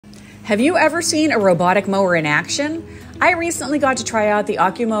Have you ever seen a robotic mower in action? I recently got to try out the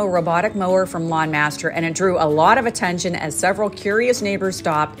OcuMow robotic mower from LawnMaster, and it drew a lot of attention as several curious neighbors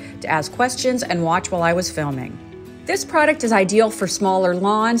stopped to ask questions and watch while I was filming. This product is ideal for smaller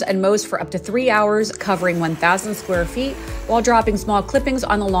lawns and mows for up to 3 hours, covering 1,000 square feet while dropping small clippings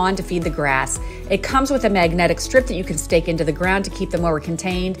on the lawn to feed the grass. It comes with a magnetic strip that you can stake into the ground to keep the mower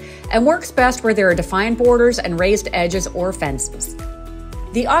contained and works best where there are defined borders and raised edges or fences.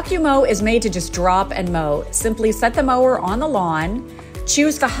 The OcuMow is made to just drop and mow. Simply set the mower on the lawn,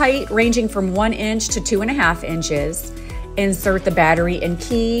 choose the height ranging from 1 inch to 2.5 inches, insert the battery and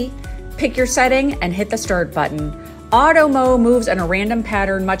key, pick your setting, and hit the start button. Auto mow moves in a random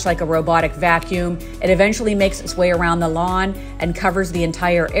pattern, much like a robotic vacuum. It eventually makes its way around the lawn and covers the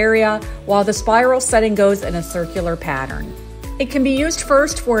entire area, while the spiral setting goes in a circular pattern. It can be used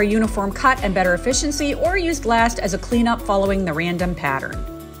first for a uniform cut and better efficiency, or used last as a cleanup following the random pattern.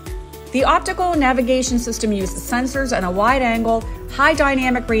 The optical navigation system uses sensors and a wide-angle, high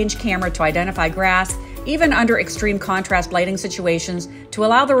dynamic range camera to identify grass, even under extreme contrast lighting situations, to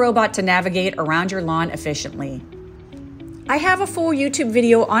allow the robot to navigate around your lawn efficiently. I have a full YouTube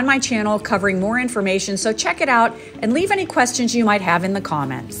video on my channel covering more information, so check it out and leave any questions you might have in the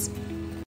comments.